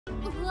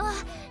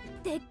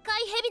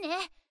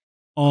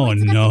Oh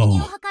no.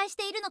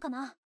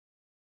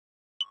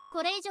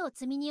 これ以上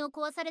積み荷を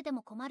壊されて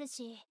も困る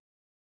し、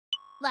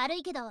悪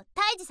いけど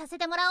退治させ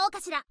てもらおう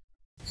かしら。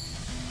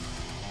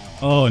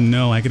 Oh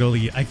no, I could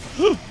only... what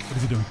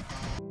is he doing?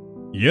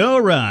 Yeah,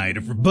 alright,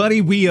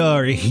 everybody, we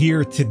are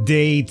here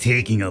today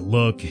taking a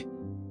look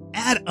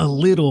at a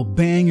little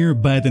banger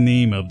by the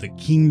name of The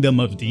Kingdom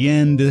of the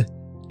End,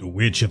 The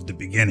Witch of the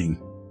Beginning.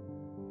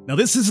 Now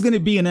this is going to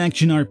be an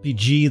action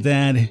RPG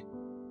that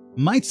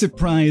might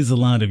surprise a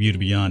lot of you, to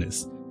be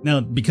honest.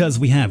 Now, because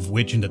we have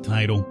Witch in the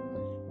title,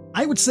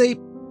 I would say,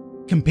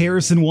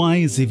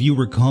 comparison-wise, if you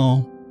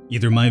recall,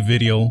 either my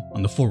video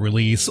on the full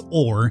release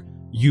or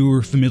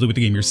you're familiar with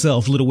the game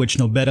yourself, Little Witch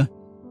No Better,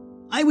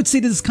 I would say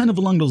this is kind of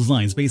along those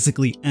lines,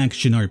 basically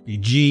action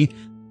RPG.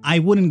 I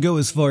wouldn't go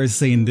as far as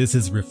saying this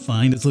is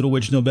refined as Little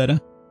Witch No Better.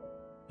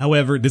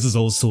 However, this is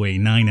also a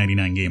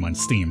 $9.99 game on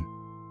Steam.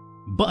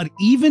 But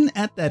even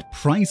at that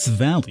price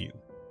value,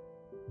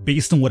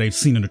 based on what I've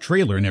seen in the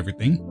trailer and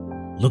everything,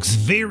 looks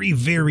very,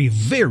 very,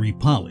 very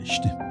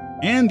polished.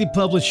 And the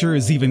publisher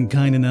is even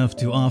kind enough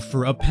to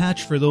offer a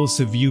patch for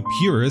those of you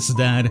purists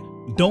that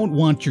don't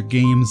want your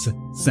games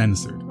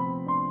censored.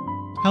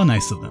 How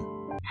nice of them.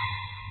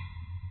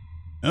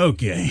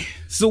 Okay,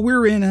 so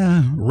we're in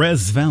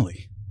Res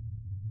Valley.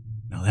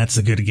 Now that's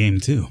a good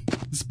game too.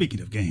 Speaking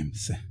of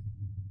games.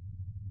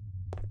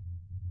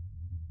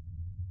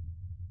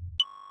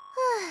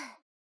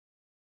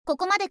 Oh,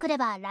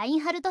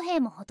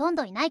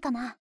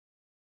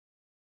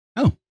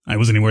 I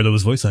wasn't aware that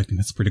was voice acting.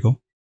 That's pretty cool.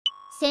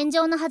 戦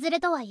場の外れ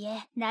とはいえ、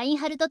ライン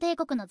ハルト帝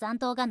国の残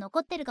党が残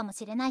ってるかも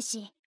しれない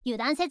し、油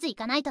断せず行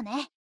かないと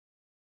ね。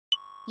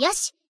よ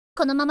し、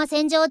このまま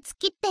戦場を突っ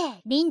切っ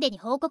て、リンデに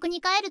報告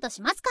に帰ると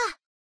しますか。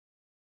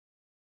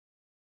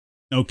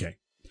Okay.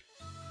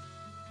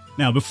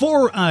 Now,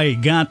 before I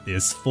got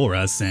this for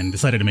us and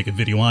decided to make a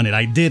video on it,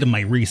 I did my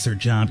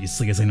research,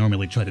 obviously, as I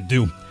normally try to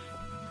do.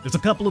 There's a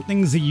couple of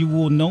things that you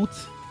will note.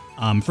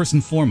 First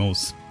and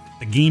foremost,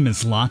 the game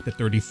is locked at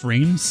 30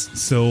 frames,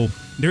 so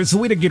there's a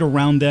way to get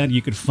around that.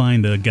 You could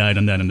find a guide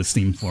on that in the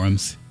Steam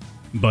forums.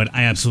 But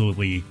I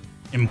absolutely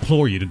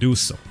implore you to do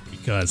so,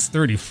 because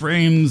 30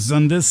 frames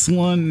on this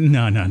one,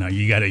 no,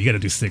 you gotta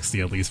do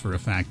 60 at least for a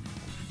fact.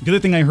 The other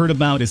thing I heard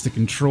about is the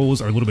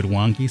controls are a little bit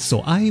wonky,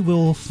 so I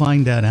will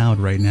find that out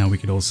right now. We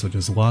could also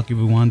just walk if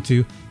we want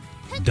to.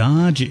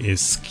 Dodge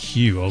is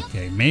Q,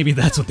 okay, maybe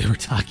that's what they were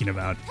talking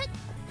about.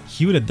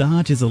 Q to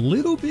dodge is a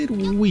little bit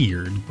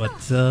weird, but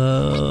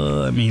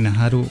I mean,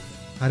 how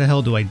the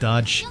hell do I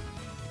dodge?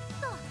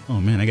 Oh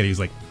man, I gotta use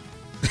like,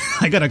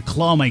 I gotta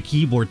claw my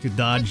keyboard to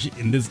dodge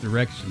in this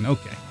direction,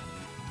 okay.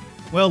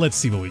 Well, let's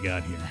see what we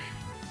got here.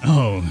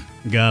 Oh,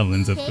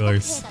 goblins, of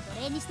course.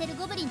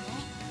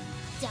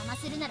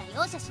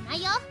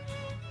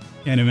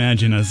 Can't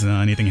imagine us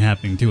anything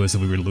happening to us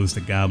if we were to lose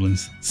to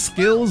goblins.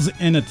 Skills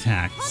and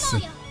attacks.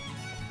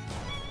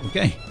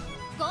 Okay.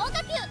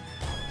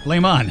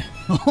 Flame on.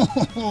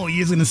 Oh,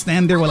 he's gonna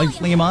stand there while I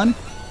flame on?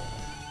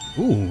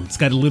 Ooh, it's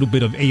got a little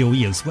bit of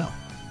AoE as well.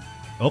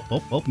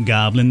 Oh,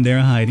 goblin there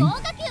hiding.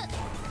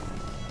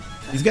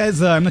 These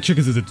guys, I'm not sure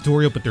because it's a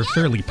tutorial, but they're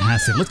fairly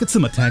passive. Let's get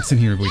some attacks in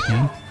here if we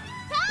can.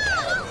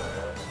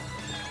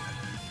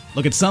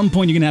 Look, at some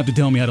point you're gonna have to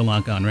tell me how to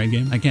lock on, right,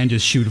 game? I can't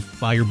just shoot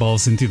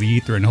fireballs into the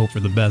ether and hope for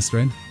the best,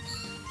 right?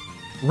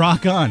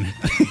 Rock on!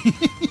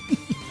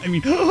 I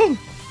mean,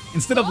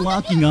 instead of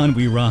locking on,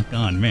 we rock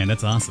on. Man,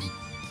 that's awesome.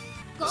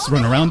 Just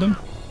run around him,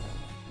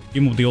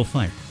 give him with the old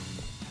fire.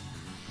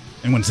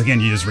 And once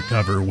again, you just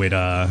recover with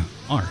R.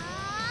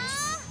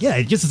 Yeah,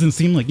 it just doesn't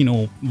seem like, you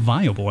know,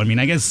 viable. I mean,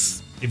 I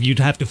guess if you'd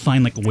have to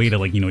find like a way to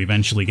like, you know,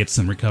 eventually get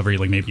some recovery,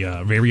 like maybe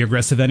a very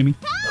aggressive enemy.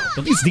 But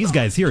at least these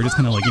guys here are just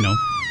kind of like, you know,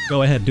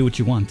 go ahead, do what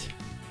you want.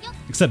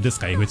 Except this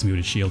guy who hits me with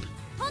his shield.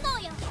 But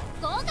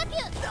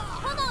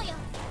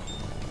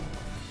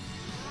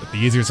the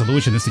easier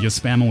solution is to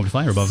just spam him with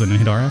fireballs and then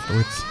hit R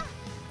afterwards.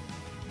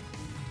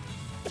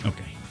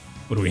 Okay.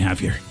 What do we have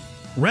here?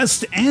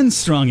 Rest and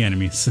strong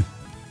enemies.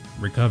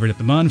 Recovered at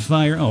the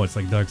bonfire. Oh, it's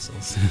like Dark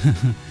Souls.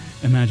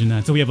 Imagine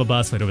that. So we have a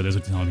boss fight over there, is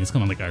what you're telling me. It's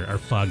kind of like our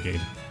fog gate.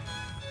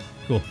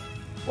 Cool.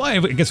 Well, I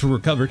guess we're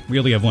recovered. We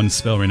only have one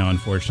spell right now,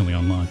 unfortunately,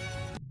 unlocked.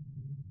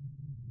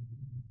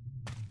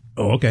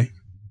 Oh, okay.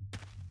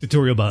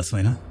 Tutorial boss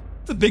fight, huh?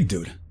 It's a big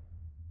dude.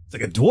 It's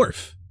like a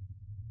dwarf.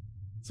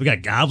 So we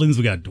got goblins,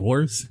 we got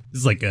dwarves. This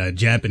is like a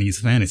Japanese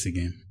fantasy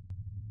game.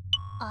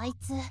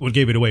 What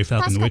gave it away,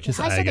 Falcon the Witches?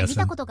 I guess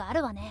so.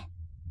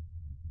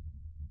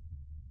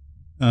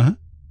 Uh-huh.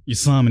 You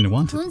saw him in the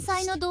wanted list.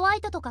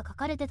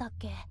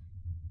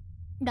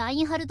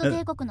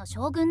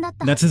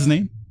 That's his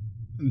name?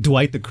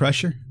 Dwight the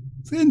Crusher?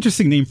 It's an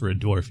interesting name for a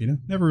dwarf, you know?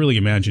 Never really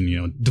imagined,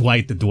 you know,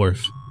 Dwight the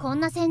Dwarf.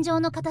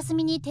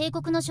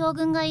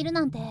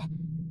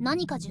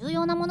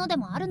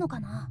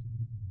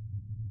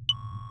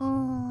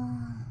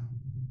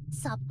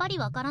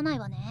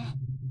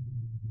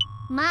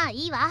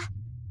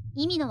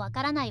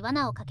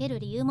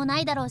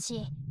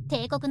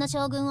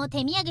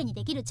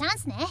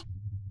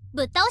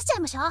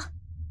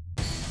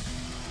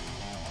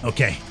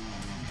 Okay.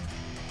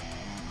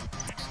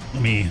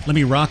 Let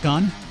me rock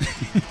on.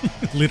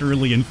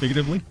 Literally and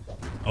figuratively.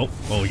 Oh,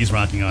 he's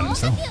rocking on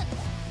himself.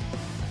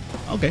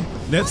 Okay,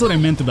 that's what I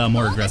meant about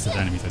more aggressive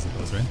enemies, I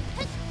suppose, right?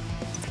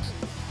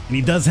 And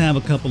he does have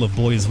a couple of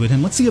boys with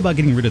him. Let's see about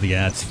getting rid of the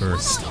ads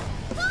first.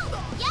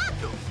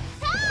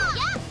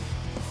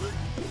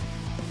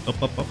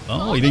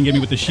 Oh, he didn't get me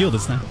with the shield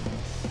this time.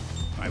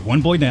 Alright,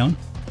 one boy down.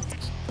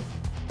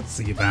 Let's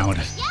see about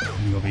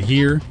coming over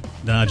here,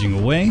 dodging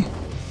away.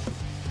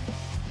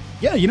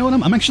 Yeah, you know what?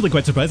 I'm actually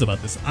quite surprised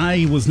about this.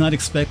 I was not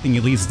expecting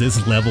at least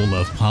this level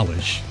of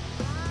polish.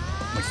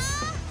 Like,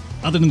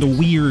 other than the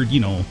weird,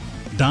 you know,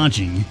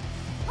 dodging.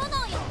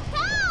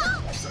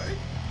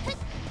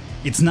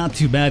 It's not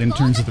too bad in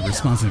terms of the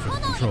responsiveness for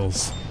the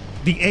controls.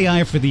 The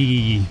AI for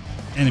the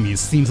enemies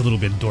seems a little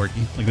bit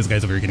dorky. Like this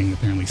guy's over here getting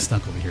apparently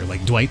stuck over here.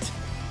 Like, Dwight,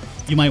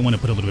 you might want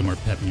to put a little bit more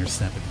pep in your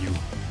step if you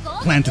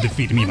plan to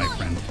defeat me, my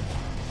friend.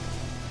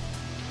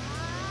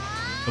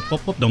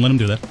 Don't let him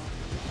do that.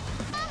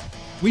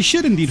 We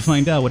should indeed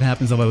find out what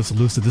happens if I was to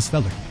lose to this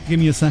fella. Give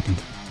me a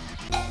second.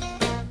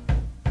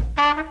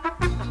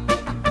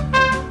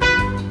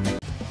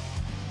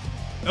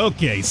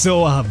 Okay,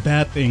 so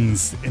bad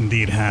things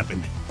indeed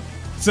happened.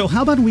 So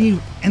how about we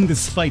end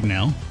this fight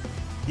now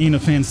in a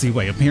fancy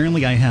way?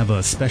 Apparently I have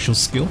a special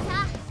skill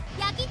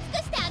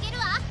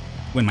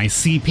when my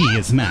CP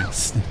is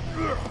maxed.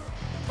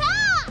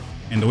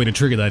 And the way to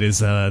trigger that is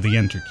the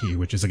enter key,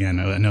 which is again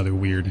another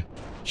weird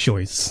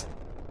choice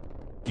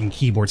in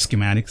keyboard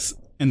schematics.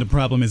 And the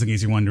problem is, in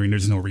case you're wondering,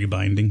 there's no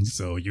rebinding,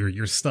 so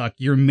you're stuck.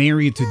 You're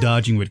married to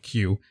dodging with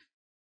Q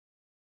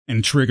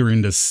and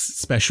triggering this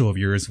special of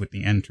yours with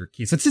the enter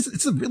key. So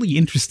it's a really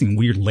interesting,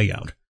 weird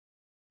layout.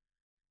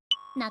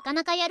 なか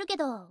なかやるけ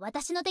ど、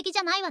私の敵じ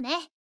ゃないわ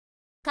ね。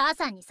母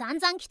さんに散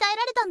々鍛え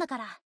られたんだか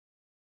ら。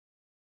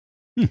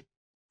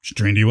She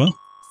trained you well?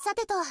 さ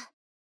てと、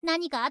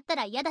何かあった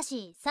ら嫌だ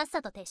し、さっ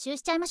さと撤収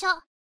しちゃいましょう。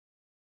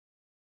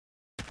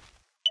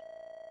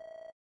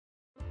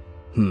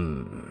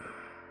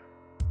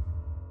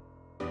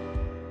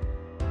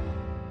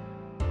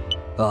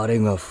あれ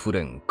がフ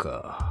レン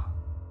か。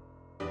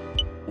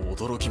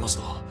驚きまし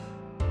た。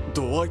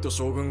ドワイト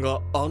将軍が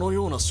あの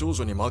ような少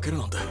女に負ける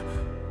なんて。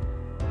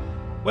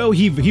Well,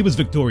 he was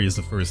victorious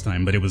the first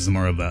time, but it was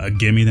more of a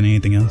gimme than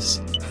anything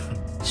else.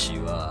 血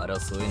は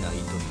争えないと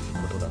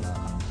いうことだ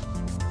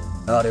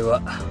な。あれ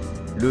は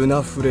ル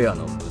ナ・フレア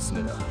の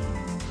娘だ。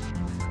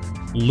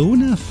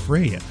Luna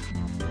Freya?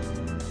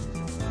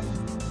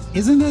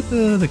 Isn't that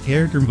the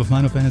character from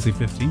Final Fantasy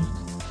 15?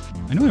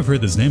 I know I've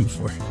heard this name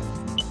before.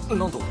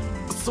 なんと、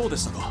そうで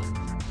したか。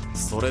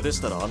それでし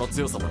たらあの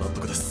強さも納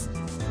得です。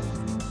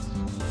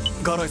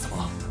ガライ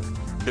様、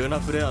ルナ・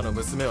フレアの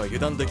娘は油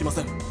断できま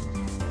せん。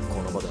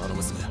この場であの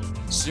娘、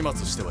始末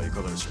してはい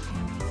かがでしょ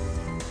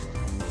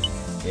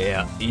うか。い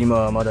や、今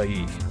はまだ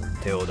いい。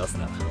手を出す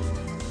な。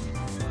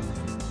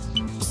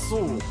そ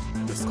う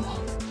ですか。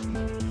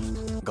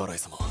ガライ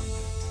様、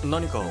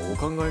何かお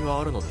考えが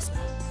あるのですね。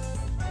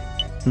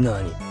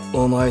何？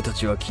お前た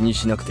ちは気に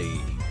しなくていい。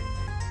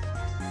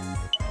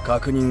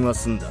確認は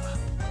済んだ。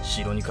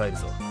城に帰る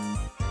ぞ。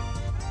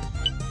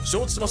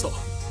承知しました。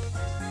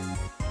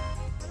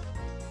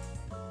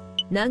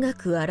長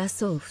く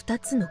争う2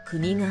つの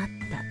国があった。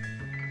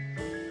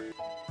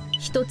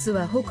一つ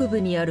は北部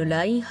にある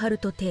ラインハル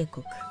ト帝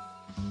国。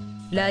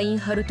ライン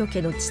ハルト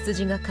家の血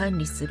筋が管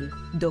理する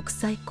独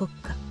裁国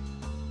家。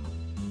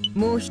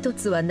もう一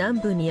つは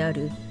南部にあ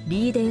る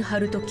リーデンハ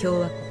ルト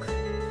共和国。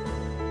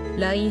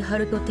ラインハ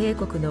ルト帝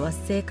国の圧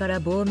政から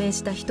亡命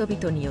した人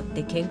々によっ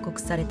て建国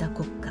された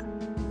国家。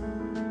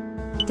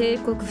帝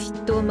国筆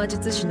頭魔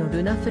術師の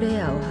ルナ・フ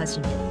レアをはじ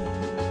め、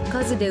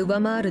数で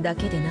上回るだ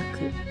けでな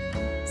く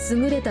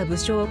優れた武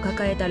将を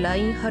抱えたラ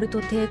インハル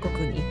ト帝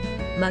国に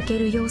負け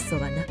る要素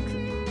はなく、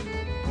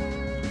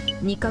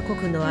2カ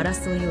国の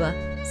争いは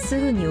す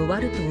ぐに終わ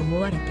ると思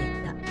われてい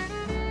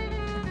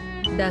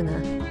た。だが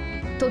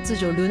突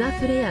如ルナ・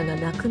フレアが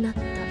亡くなっ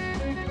た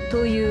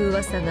という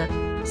噂が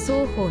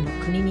双方の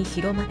国に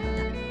広まっ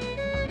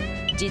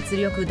た。実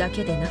力だ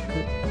けでなく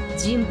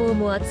人望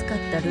も厚かっ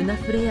たルナ・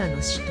フレア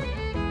の死と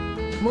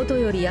元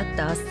よりあっ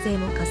た圧政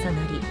も重な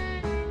り、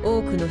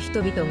多くの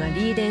人々が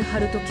リーデンハ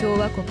ルト共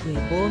和国へ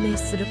亡命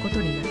するこ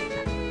とになっ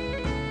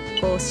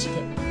た。こうし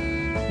て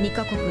2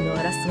カ国の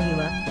争い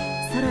は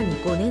さらに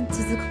5年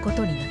続くこ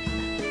とになっ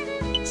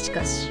た。し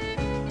かし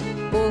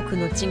多く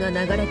の血が流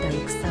れた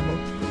戦も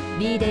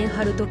リーデン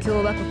ハルト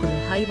共和国の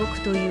敗北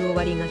という終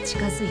わりが近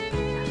づいて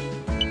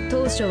いた。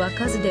当初は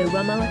数で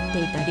上回って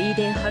いたリー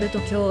デンハル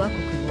ト共和国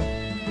も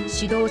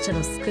指導者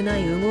の少な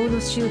い右往の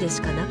州でし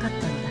かなかった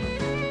のだった。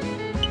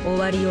終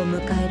わりを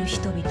迎える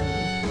人々に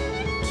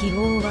希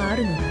望はあ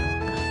るのだろ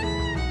う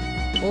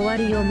か。終わ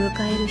りを迎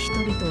える人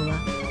々は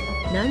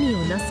何を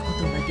なすこ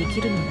とがで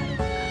きるのだろう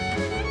か。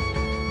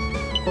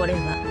これ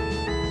は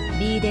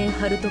リーデン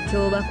ハルト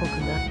共和国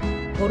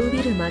が滅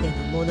びるまでの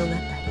物語。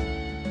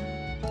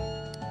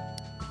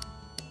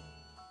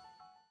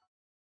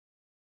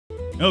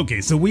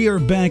Okay, so we are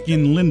back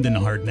in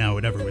Lindenheart now,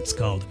 whatever it's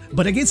called.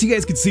 But I guess you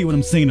guys can see what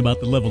I'm saying about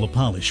the level of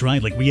polish,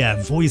 right? Like, we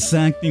have voice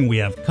acting, we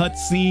have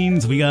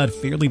cutscenes, we got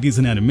fairly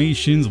decent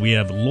animations, we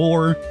have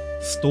lore,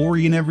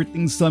 story, and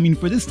everything. So, I mean,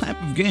 for this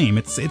type of game,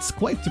 it's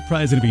quite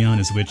surprising, to be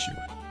honest with you.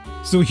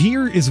 So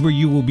here is where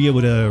you will be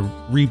able to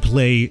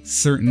replay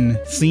certain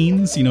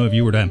scenes, you know, if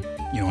you were to,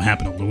 you know,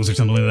 happen to lose or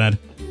something like that.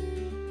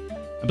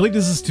 I believe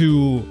this is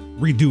to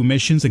redo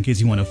missions in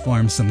case you want to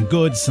farm some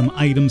goods, some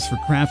items for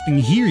crafting.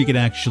 Here you could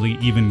actually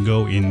even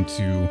go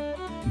into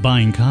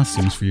buying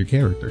costumes for your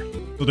character.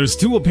 So there's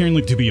 2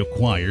 apparently to be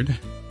acquired,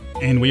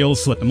 and we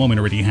also at the moment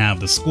already have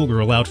the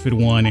schoolgirl outfit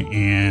one,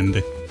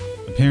 and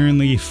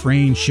apparently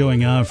Frayne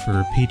showing off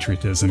her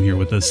patriotism here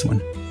with this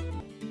one.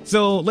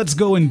 So let's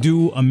go and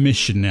do a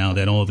mission now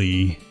that all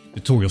the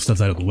tutorial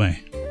stuff's out of the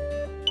way.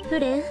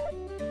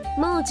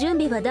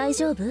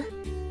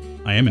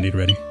 I am indeed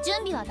ready.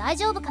 準備は大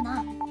丈夫か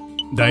な?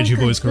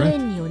 Daijubo is correct.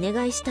 にお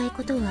願いしたい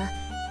ことは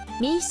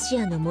ミンシ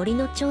アの森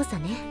の調査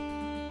ね。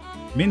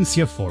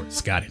Minsia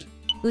Forest, got it.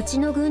 うち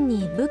の軍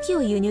に武器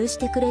を輸入し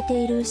てくれ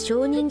ている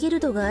商人ギル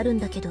ドがあるん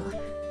だけど、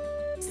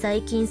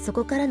最近そ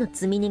こからの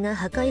積み荷が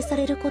破壊さ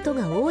れること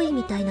が多い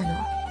みたいなの。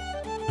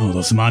Oh,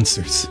 those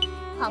monsters.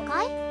 破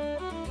壊?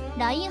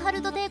 ラインハ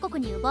ルト帝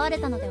国に奪われ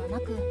たのではな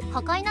く破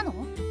壊な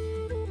の?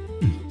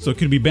 So it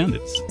could be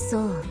bandits. そ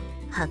う、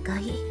破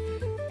壊。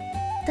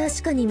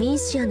確かにミン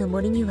シアの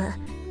森には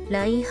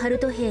ラインハル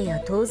ト兵や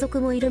盗賊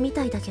もいるみ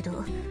たいだけ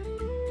ど、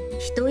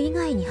人以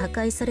外に破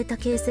壊された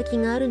形跡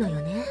があるの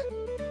よね。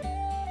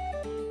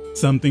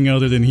Something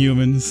other than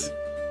humans.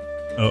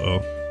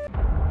 Uh-oh.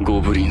 ゴ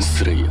ブリン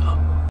スレイヤ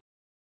ー。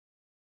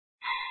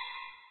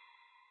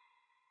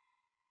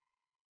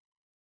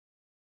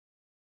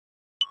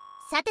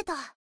さてと、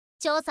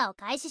調査を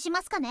開始し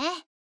ますかね。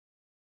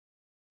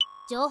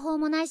情報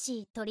もない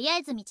し、とりあ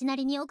えず道な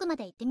りに奥ま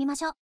で行ってみま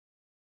しょう。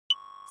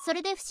そ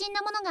れで不審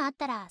なものがあっ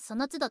たら、そ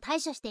の都度対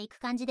処していく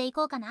感じでい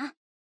こうかな。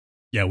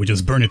Yeah, we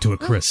just burn it to a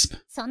crisp.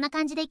 そんな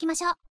感じでいきま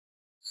しょう。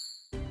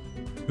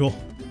Cool.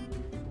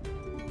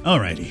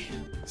 Alrighty.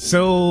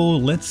 So,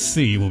 let's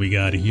see what we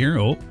got here.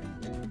 Oh.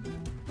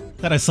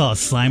 Thought I saw a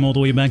slime all the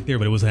way back there,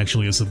 but it was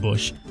actually just a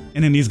bush.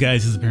 And then these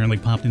guys just apparently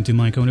popped into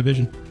my cone of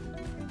vision.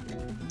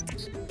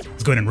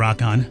 Let's go ahead and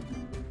rock on.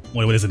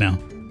 What is it now?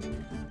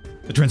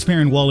 The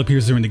transparent wall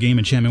appears during the game.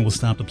 Enchantment will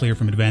stop the player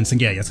from advancing.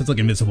 Yeah, yes, it's like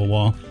an invisible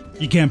wall.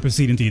 You can't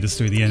proceed until you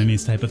destroy the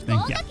enemies type of thing.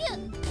 Yeah.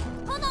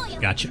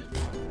 Gotcha.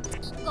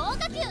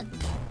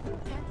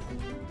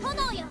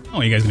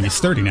 Oh, you guys gonna be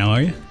sturdy now,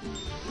 are you?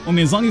 Well, I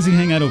mean, as long as you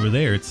hang out over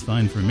there, it's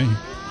fine for me.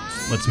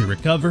 Lets me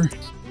recover.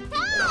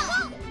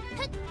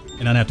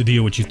 And not have to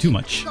deal with you too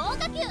much.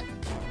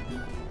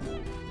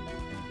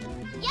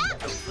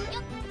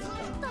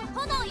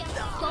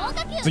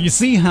 So you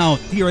see how,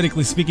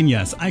 theoretically speaking,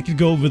 yes, I could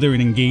go over there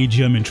and engage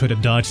him and try to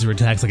dodge their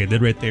attacks like I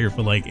did right there,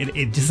 but like,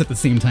 it just at the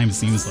same time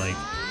seems like,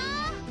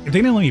 if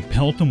they didn't let me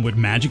pelt him with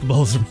magic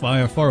balls from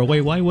far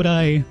away, why would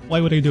I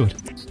do it?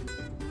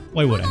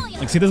 Why would I?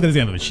 Like, see, this guy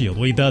doesn't have a shield.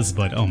 Well, he does,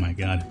 but oh my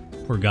god.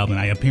 Poor Goblin.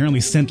 I apparently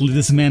sent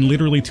this man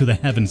literally to the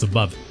heavens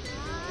above.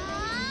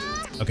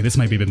 Okay, this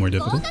might be a bit more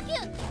difficult.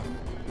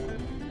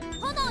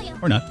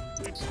 Or not.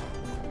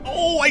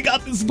 Oh, I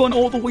got this one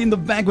all the way in the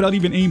back without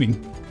even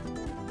aiming.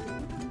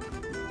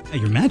 Hey,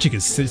 your magic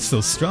is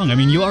so strong. I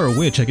mean, you are a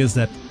witch. I guess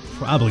that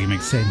probably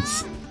makes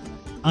sense.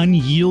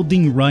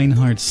 Unyielding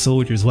Reinhardt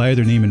soldiers. Why are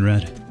their name in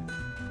red?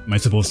 Am I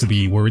supposed to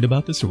be worried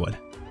about this or what?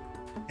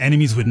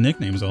 Enemies with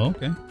nicknames. Oh,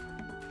 okay.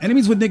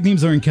 Enemies with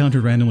nicknames are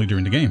encountered randomly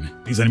during the game.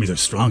 These enemies are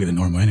stronger than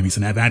normal enemies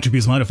and have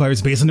attributes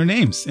modifiers based on their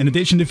names. In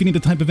addition, defeating the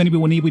type of enemy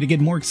will enable you to get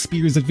more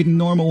experience than defeating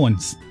normal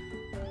ones.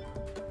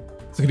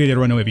 It's a good idea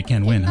to run away if you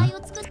can't win, huh?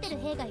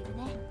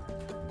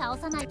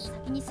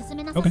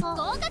 Okay.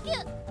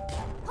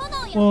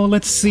 Well,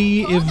 let's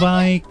see if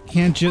I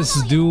can't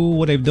just do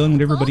what I've done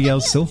with everybody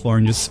else so far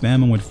and just spam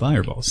them with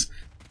fireballs.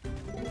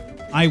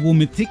 I will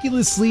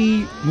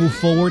meticulously move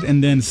forward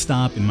and then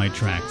stop in my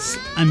tracks.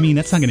 I mean,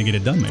 that's not gonna get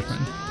it done, my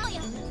friend.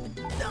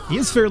 He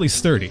is fairly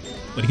sturdy,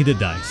 but he did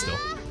die still.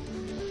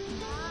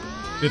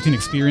 15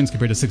 experience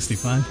compared to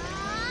 65.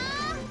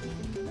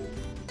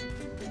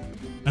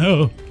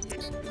 Oh.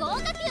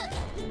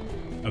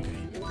 Okay.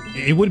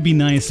 It would be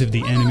nice if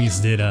the enemies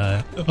did,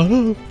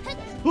 oh!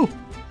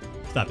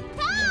 Stop it.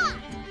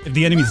 If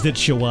the enemies did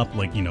show up,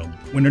 like, you know,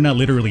 when they're not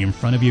literally in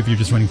front of you if you're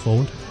just running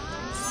forward.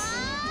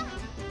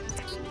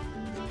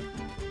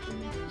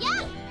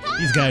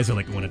 These guys are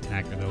like one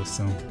attacker though,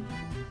 so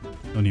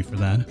no need for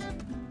that.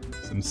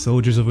 Some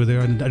soldiers over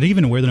there. Are they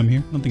even aware that I'm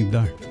here? I don't think they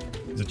are.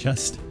 There's a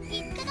chest.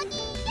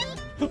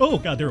 Oh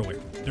god, they're aware.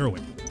 They're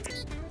aware.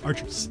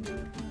 Archers.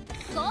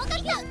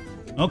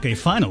 Okay,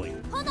 finally.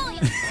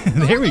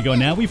 There we go.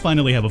 Now we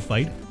finally have a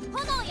fight.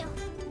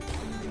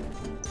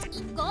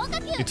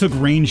 It took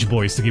range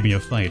boys to give me a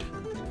fight.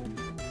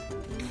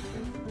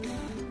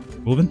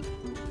 Moving?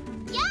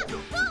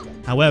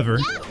 However,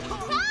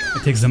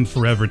 it takes them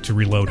forever to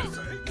reload.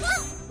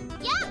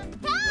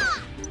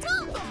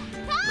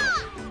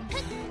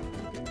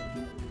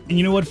 And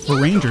you know what? For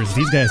rangers,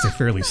 these guys are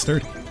fairly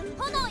sturdy.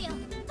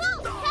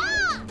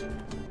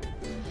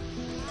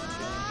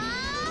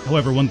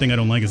 However, one thing I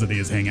don't like is that they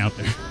just hang out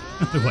there.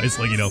 Otherwise,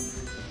 like, you know,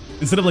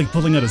 instead of like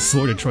pulling out a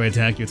sword to try to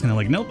attack you, it's kind of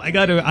like, nope,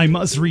 I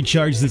must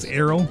recharge this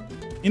arrow.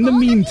 In the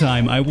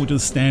meantime, I will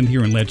just stand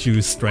here and let you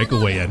strike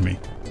away at me.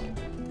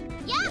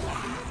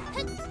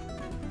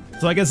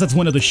 So I guess that's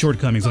one of the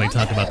shortcomings when I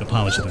talk about the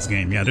polish of this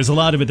game. Yeah, there's a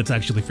lot of it that's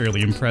actually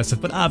fairly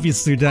impressive, but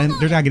obviously they're not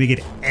going to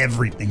get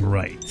everything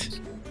right.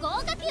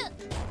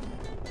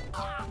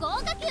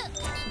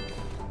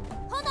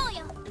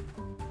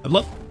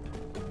 Hello?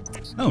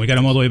 Oh, we got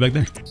him all the way back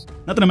there.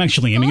 Not that I'm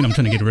actually aiming, I'm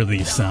trying to get rid of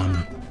these,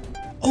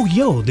 Oh,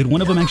 yo, did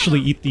one of them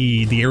actually eat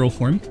the arrow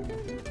for me?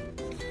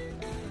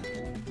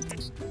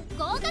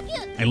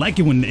 I like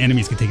it when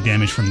enemies can take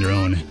damage from their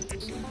own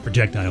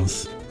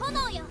projectiles.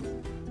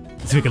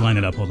 Let's see if we can line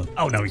it up, hold up.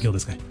 Oh, now we killed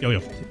this guy.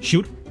 Yo,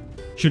 shoot.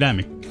 Shoot at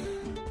me.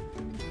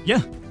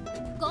 Yeah.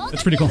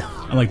 That's pretty cool.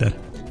 I like that.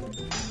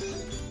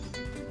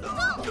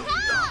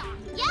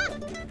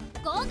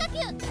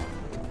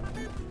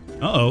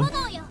 Uh-oh.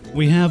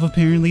 We have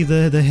apparently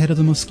the head of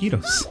the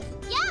mosquitoes.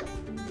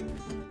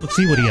 Let's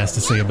see what he has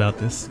to say about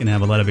this. Gonna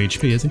have a lot of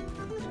HP, is he?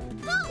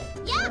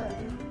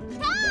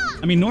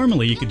 I mean,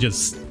 normally you could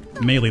just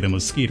melee the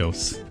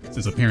mosquitoes,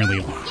 since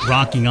apparently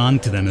rocking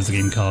onto them, as the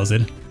game calls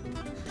it.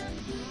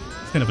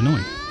 It's kind of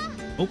annoying.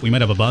 Oh, we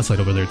might have a boss fight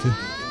over there too.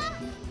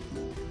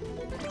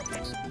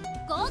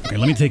 Okay,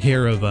 let me take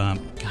care of, God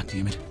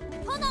damn it.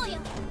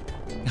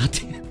 God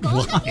damn it.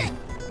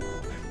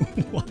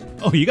 Why?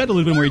 Oh, you got a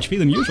little bit more HP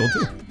than usual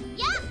too.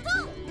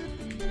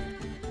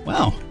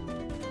 Wow.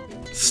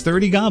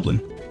 Sturdy goblin.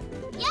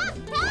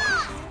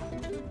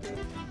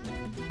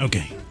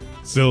 Okay.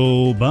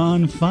 So,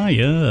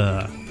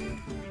 bonfire.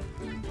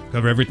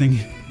 Cover everything.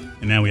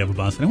 And now we have a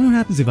boss fight. I wonder what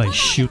happens if I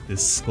shoot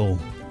this skull.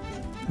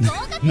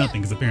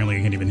 Nothing, because apparently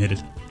I can't even hit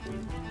it.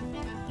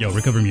 Yo,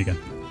 recover me again.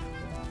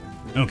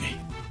 Okay.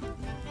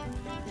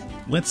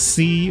 Let's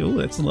see. Oh,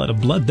 that's a lot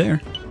of blood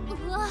there.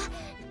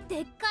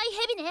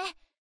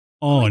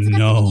 Oh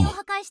no.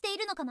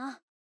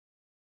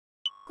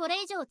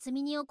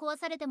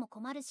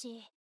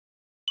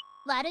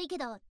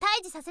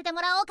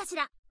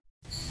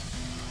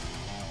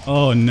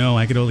 Oh no,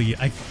 I could only...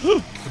 what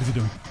is he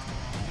doing?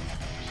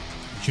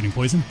 Shooting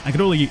poison? I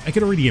could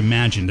already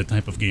imagine the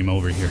type of game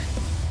over here.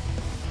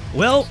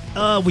 Well,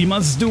 we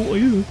must do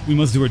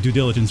our due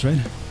diligence, right?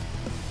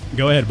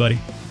 Go ahead, buddy.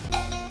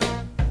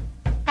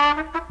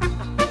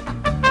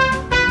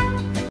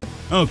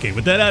 Okay,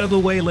 with that out of the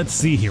way, let's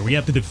see here. We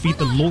have to defeat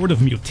the Lord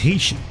of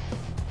Mutation.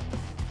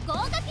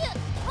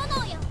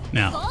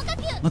 Now,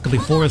 luckily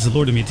for us, the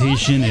Lord of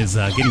Mutation is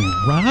getting...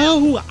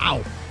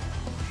 Ow!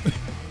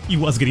 He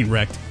was getting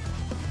wrecked.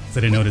 So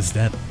I didn't notice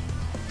that.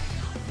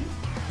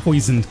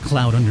 Poisoned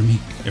cloud under me.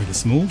 There,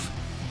 this move.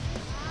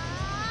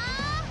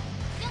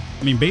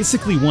 I mean,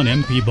 basically one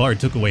MP bar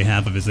took away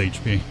half of his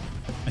HP.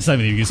 I still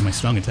haven't even used my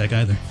strong attack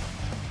either.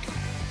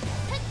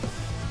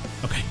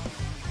 Okay.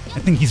 I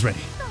think he's ready.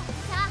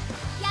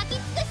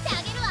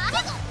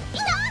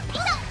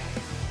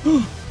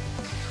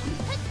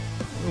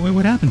 Wait,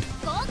 what happened?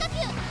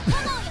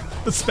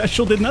 The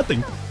special did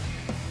nothing.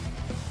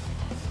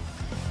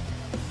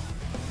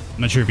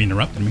 I'm not sure if he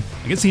interrupted me.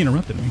 I guess he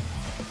interrupted me.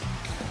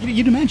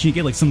 You'd imagine you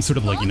get like some sort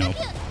of like, you know,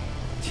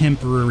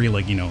 temporary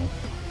like, you know,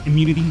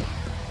 immunity.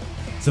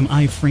 Some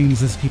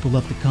iframes, as people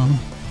love to call them.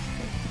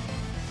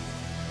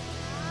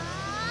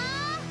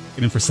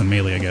 Get in for some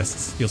melee, I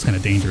guess. Feels kind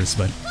of dangerous,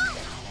 but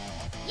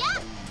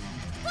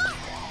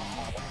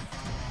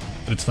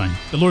it's fine.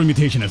 The Lord of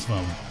Mutation has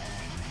fallen.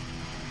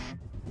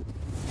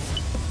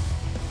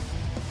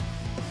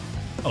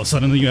 Oh,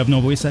 suddenly you have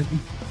no voice acting?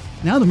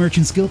 Now the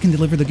merchant skill can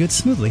deliver the goods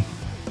smoothly.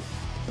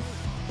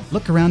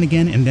 Look around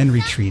again and then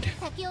retreat.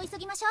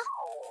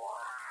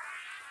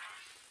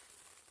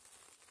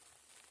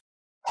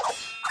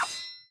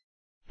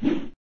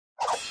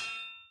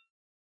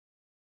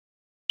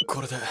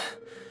これで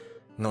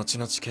後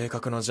々計画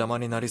の邪魔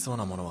になりそう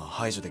なものは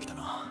排除できた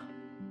な。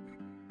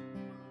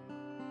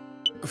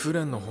フ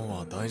レンの方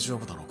は大丈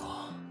夫だろう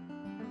か。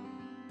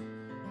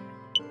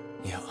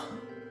いや、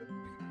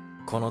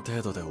この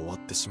程度で終わっ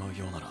てしまう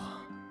ようなら、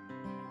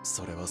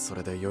それはそ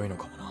れで良いの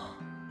かもな。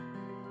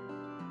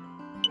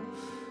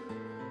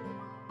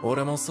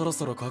俺もそろ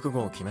そろ覚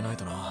悟を決めない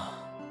とな。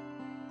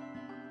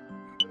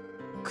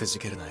くじ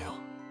けるなよ、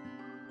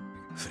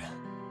フレ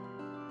ン。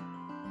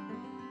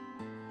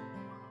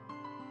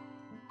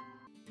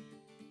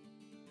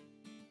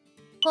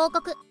報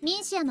告、ミ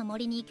ンシアの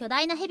森に巨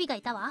大な蛇が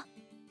いたわ。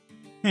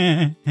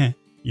Yeah,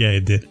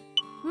 it did.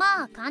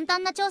 まあ簡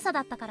単な調査だ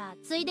ったから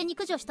ついでに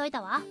駆除しとい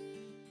たわ。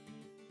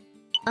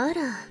あ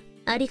ら、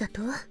ありが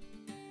とう。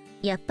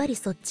やっぱり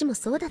そっちも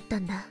そうだった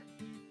んだ。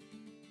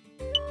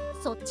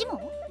そっち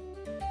も？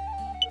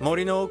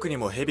森の奥に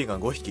も蛇が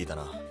5匹いた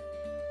な。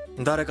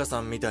誰か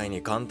さんみたい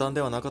に簡単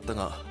ではなかった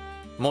が、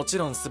もち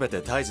ろん全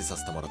て退治さ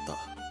せてもらった。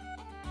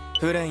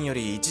フレンよ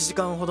り1時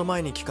間ほど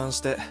前に帰還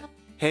して、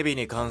蛇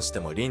に関して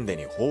もリンデ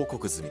に報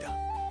告済みだ。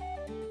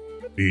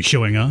Are you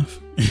showing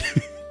off?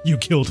 You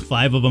killed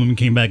 5 of them and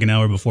came back an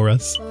hour before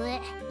us?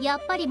 や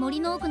っぱり森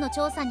の奥の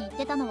調査に行っ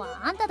てたの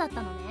はあんただっ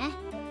たのね。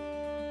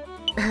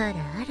あら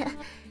あら、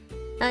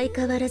相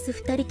変わらず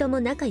二人とも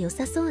仲良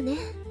さそうね。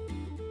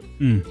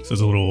So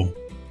there's a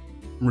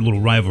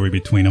little rivalry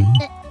between them.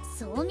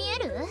 そう見え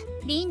る？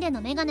リンデ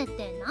のメガネっ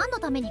て何の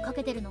ためにか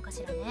けてるのか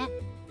しらね。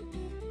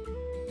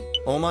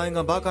お前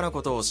がバカな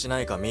ことをしな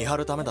いか見張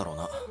るためだろう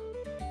な。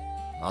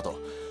あと、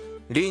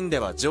リンデ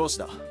は上司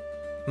だ。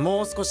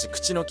もう少し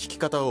口の利き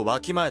方をわ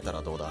きまえた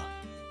らどうだ？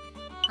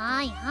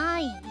はいは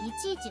い、い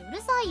ちいちう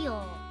るさい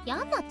よ。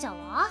嫌になっちゃう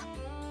わ。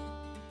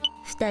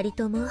二人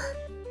とも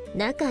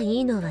仲い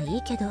いのはい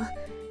いけど、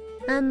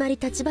あんまり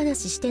立ち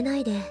話してな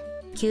いで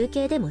休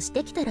憩でもし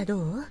てきたらど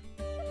う？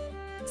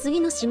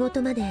次の仕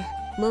事まで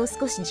もう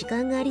少し時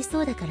間がありそ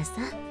うだから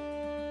さ。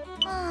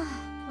は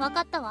あ、わ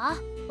かったわ。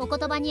お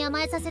言葉に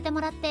甘えさせて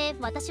もらって、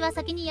私は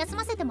先に休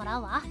ませてもら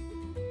うわ。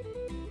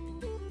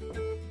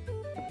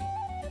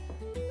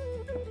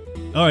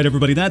Alright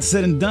everybody, that's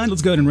said and done.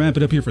 Let's go ahead and wrap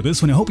it up here for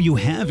this one. I hope you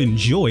have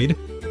enjoyed.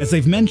 As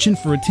I've mentioned,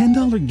 for a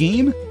 $10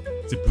 game,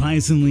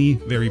 surprisingly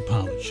very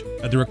polished.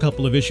 There are a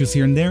couple of issues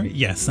here and there.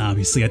 Yes,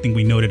 obviously, I think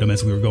we noted them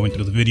as we were going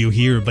through the video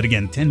here. But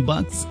again,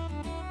 $10,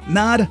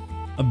 not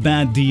a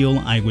bad deal,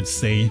 I would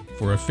say,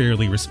 for a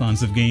fairly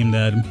responsive game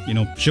that, you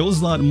know,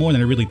 shows a lot more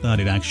than I really thought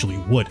it actually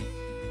would.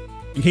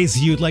 In case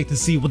you'd like to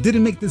see what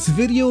didn't make this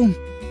video,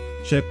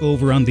 check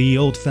over on the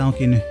Old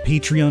Falcon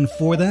Patreon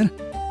for that.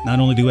 Not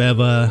only do I have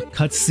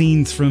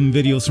cutscenes from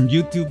videos from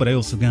YouTube, but I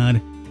also got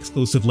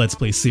exclusive Let's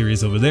Play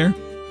series over there.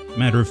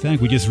 Matter of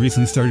fact, we just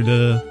recently started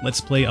a Let's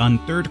Play on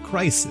Third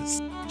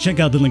Crisis. Check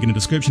out the link in the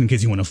description in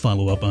case you want to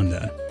follow up on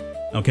that.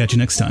 I'll catch you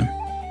next time.